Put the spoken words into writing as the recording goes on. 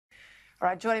All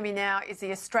right, joining me now is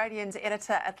the Australian's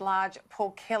editor-at-large,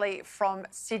 Paul Kelly from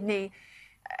Sydney.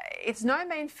 It's no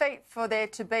mean feat for there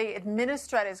to be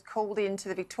administrators called into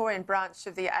the Victorian branch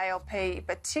of the ALP,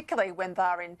 particularly when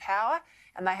they're in power,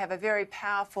 and they have a very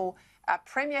powerful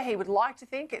Premier. He would like to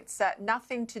think it's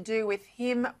nothing to do with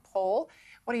him, Paul.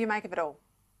 What do you make of it all?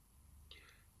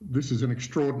 This is an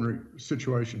extraordinary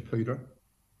situation, Peter.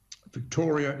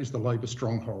 Victoria is the Labor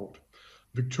stronghold.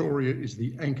 Victoria is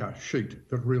the anchor sheet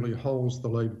that really holds the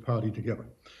Labor Party together.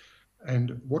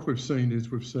 And what we've seen is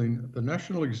the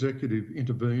National Executive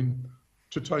intervene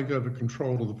to take over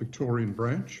control of the Victorian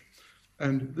branch.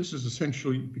 And this is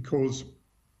essentially because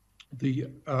the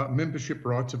membership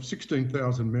rights of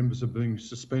 16,000 members are being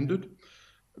suspended.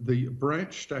 The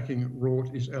branch stacking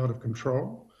rort is out of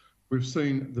control. We've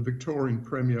seen the Victorian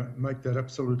Premier make that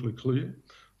absolutely clear.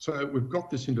 So we've got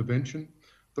this intervention.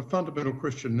 The fundamental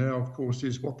question now, of course,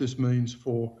 is what this means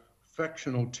for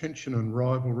factional tension and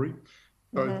rivalry,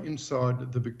 both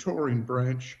inside the Victorian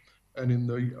branch and in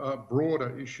the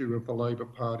broader issue of the Labor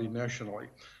Party nationally.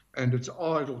 And it's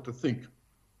idle to think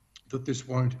that this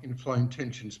won't inflame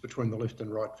tensions between the left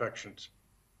and right factions.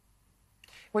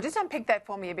 Well, just unpick that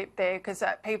for me a bit there, because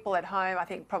people at home, I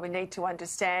think, probably need to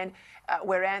understand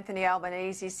where Anthony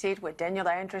Albanese sit, where Daniel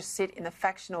Andrews sit in the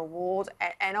factional wars,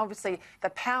 and obviously the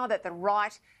power that the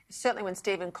right, certainly when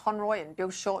Stephen Conroy and Bill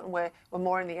Shorten were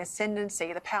more in the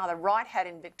ascendancy, the power the right had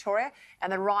in Victoria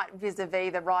and the right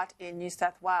vis-a-vis the right in New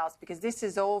South Wales, because this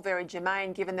is all very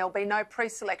germane, given there'll be no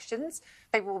pre-selections.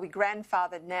 People will be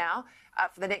grandfathered now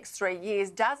for the next 3 years.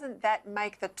 Doesn't that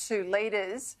make the two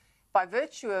leaders, by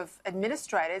virtue of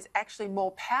administrators, actually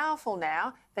more powerful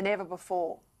now than ever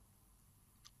before?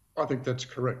 I think that's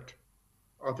correct.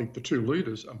 I think the two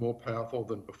leaders are more powerful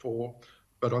than before,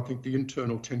 but I think the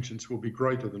internal tensions will be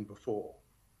greater than before.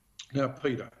 Now,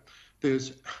 Peter,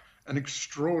 there's an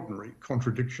extraordinary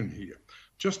contradiction here.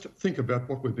 Just think about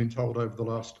what we've been told over the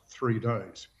last 3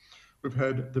 days. We've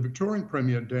had the Victorian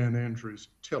Premier, Dan Andrews,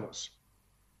 tell us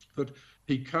that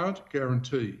he can't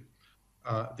guarantee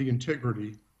the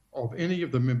integrity of any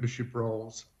of the membership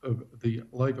roles of the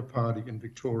Labor Party in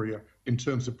Victoria in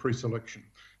terms of pre-selection.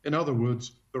 In other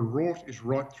words, the rort is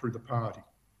right through the party.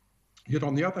 Yet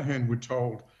on the other hand, we're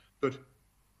told that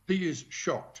he is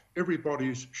shocked. Everybody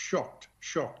is shocked.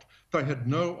 They had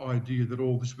no idea that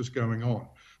all this was going on.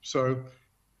 So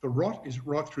the rot is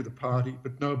right through the party,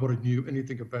 but nobody knew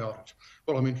anything about it.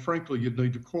 Well, I mean, frankly, you'd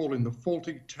need to call in the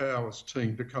Faulty Towers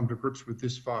team to come to grips with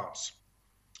this farce.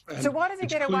 So why does he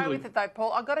get away with it though,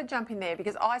 Paul? I've got to jump in there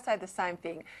because I say the same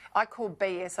thing. I call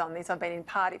BS on this. I've been in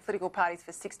political parties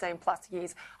for 16 plus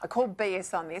years. I call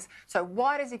BS on this. So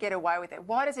why does he get away with it?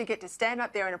 Why does he get to stand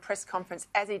up there in a press conference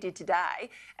as he did today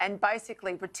and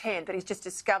basically pretend that he's just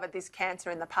discovered this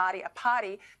cancer in the party, a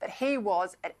party that he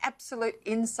was an absolute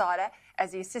insider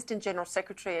as the Assistant General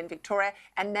Secretary in Victoria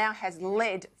and now has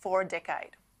led for a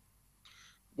decade?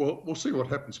 Well, we'll see what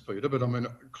happens, Peter, but I mean,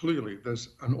 clearly there's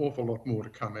an awful lot more to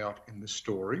come out in this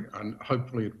story, and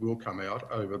hopefully it will come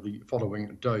out over the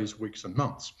following days, weeks and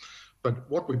months. But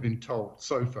what we've been told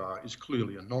so far is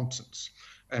clearly a nonsense,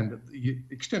 and the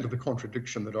extent of the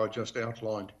contradiction that I just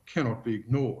outlined cannot be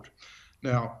ignored.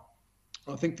 Now,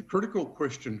 I think the critical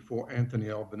question for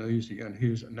Anthony Albanese and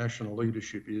his national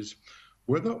leadership is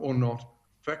whether or not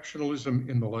factionalism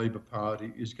in the Labor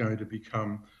Party is going to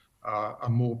become a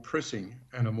more pressing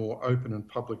and a more open and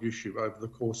public issue over the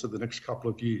course of the next couple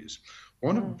of years.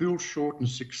 One of Bill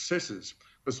Shorten's successes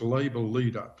as Labor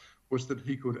leader was that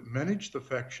he could manage the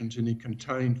factions and he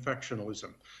contained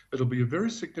factionalism. It'll be a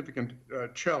very significant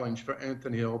challenge for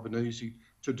Anthony Albanese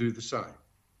to do the same.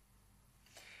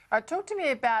 Talk to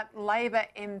me about Labor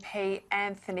MP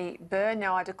Anthony Byrne.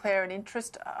 Now, I declare an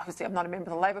interest. Obviously, I'm not a member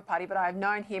of the Labor Party, but I've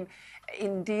known him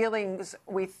in dealings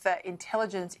with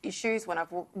intelligence issues when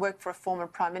I've worked for a former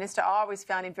Prime Minister. I always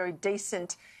found him very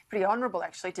decent, pretty honourable,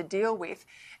 actually, to deal with.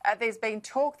 There's been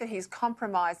talk that he's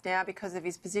compromised now because of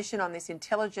his position on this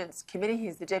Intelligence Committee.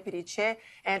 He's the Deputy Chair.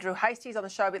 Andrew Hastie's on the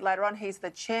show a bit later on. He's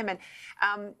the Chairman.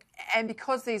 And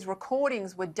because these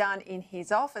recordings were done in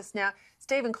his office. Now,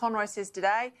 Stephen Conroy says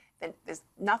today that there's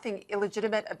nothing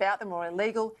illegitimate about them or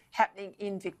illegal happening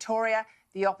in Victoria.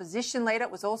 The opposition leader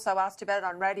was also asked about it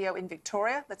on radio in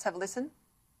Victoria. Let's have a listen.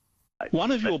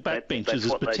 One of your backbenchers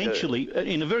is potentially,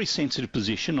 in a very sensitive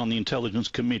position on the Intelligence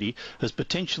Committee, has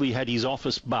potentially had his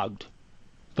office bugged,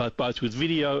 both with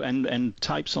video and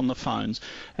tapes on the phones.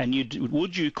 And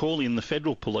would you call in the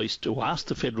Federal Police to ask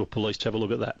the Federal Police to have a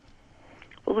look at that?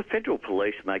 Well, the federal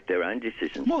police make their own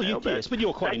decisions. Well, now, yes, but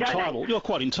you're quite entitled. You're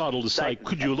quite entitled to say,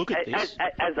 could you look at this?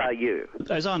 As are you.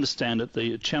 As I understand it,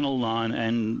 the Channel 9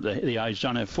 and the Age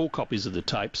don't have full copies of the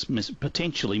tapes.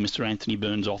 Potentially, Mr. Anthony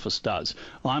Byrne's office does.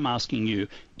 I'm asking you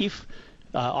if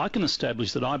I can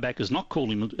establish that IBAC has not called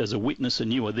him as a witness,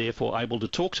 and you are therefore able to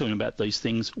talk to him about these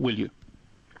things. Will you?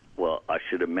 Well, I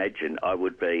should imagine I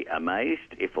would be amazed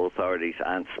if authorities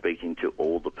aren't speaking to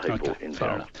all the people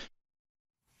involved.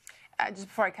 Just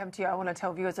before I come to you, I want to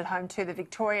tell viewers at home too, the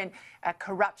Victorian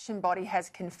corruption body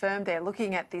has confirmed they're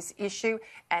looking at this issue,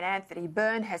 and Anthony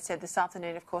Byrne has said this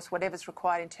afternoon, of course, whatever's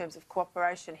required in terms of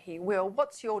cooperation, he will.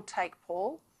 What's your take,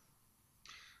 Paul?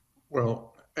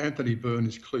 Well, Anthony Byrne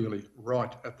is clearly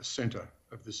right at the centre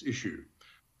of this issue.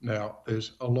 Now,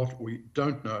 there's a lot we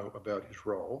don't know about his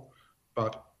role,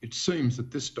 but it seems at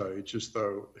this stage as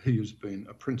though he has been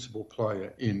a principal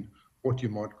player in what you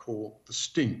might call the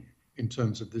sting in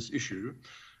terms of this issue,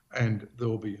 and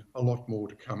there'll be a lot more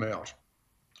to come out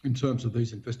in terms of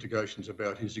these investigations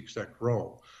about his exact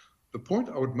role. The point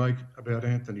I would make about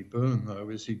Anthony Byrne, though,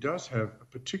 is he does have a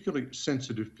particularly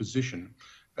sensitive position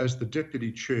as the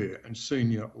Deputy Chair and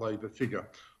senior Labor figure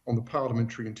on the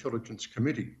Parliamentary Intelligence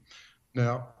Committee.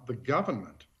 Now, the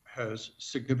government has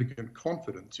significant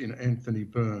confidence in Anthony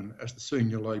Byrne as the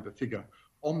senior Labor figure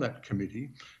on that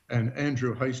committee, and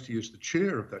Andrew Hastie, as the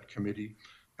chair of that committee,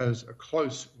 has a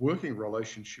close working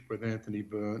relationship with Anthony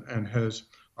Byrne and has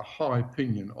a high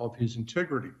opinion of his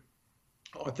integrity.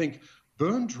 I think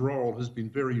Byrne's role has been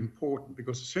very important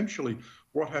because essentially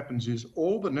what happens is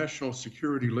all the national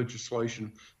security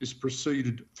legislation is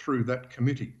proceeded through that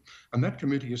committee, and that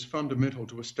committee is fundamental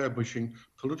to establishing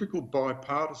political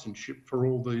bipartisanship for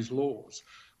all these laws.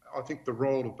 I think the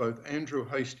role of both Andrew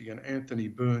Hastie and Anthony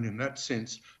Byrne in that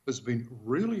sense has been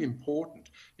really important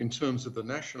in terms of the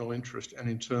national interest and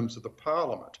in terms of the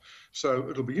Parliament. So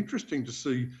it'll be interesting to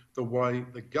see the way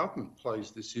the government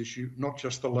plays this issue, not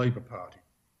just the Labor Party.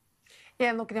 Yeah,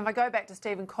 and look, and if I go back to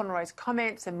Stephen Conroy's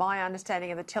comments and my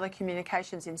understanding of the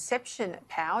telecommunications inception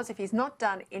powers, if he's not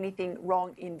done anything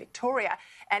wrong in Victoria,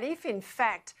 and if in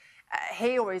fact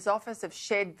he or his office have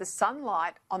shed the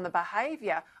sunlight on the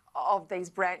behaviour of these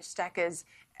branch stackers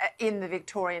in the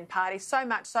Victorian Party, so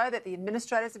much so that the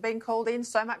administrators have been called in,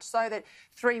 so much so that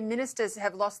 3 ministers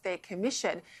have lost their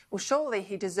commission, well, surely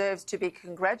he deserves to be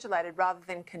congratulated rather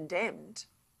than condemned.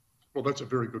 Well, that's a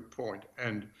very good point.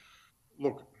 And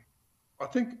look, I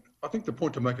think the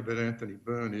point to make about Anthony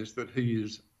Byrne is that he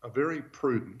is a very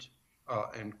prudent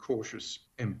and cautious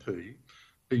MP.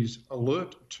 He's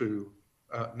alert to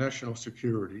national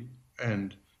security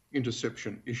and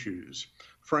interception issues.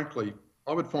 Frankly,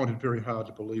 I would find it very hard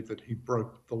to believe that he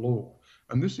broke the law.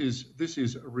 And this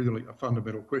is really a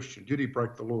fundamental question. Did he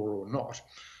break the law or not?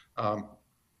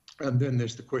 And then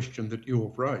there's the question that you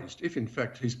have raised. If in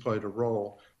fact he's played a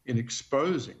role in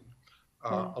exposing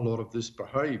a lot of this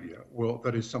behaviour, well,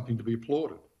 that is something to be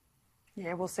applauded.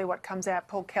 Yeah, we'll see what comes out.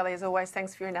 Paul Kelly, as always,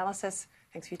 thanks for your analysis.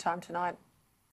 Thanks for your time tonight.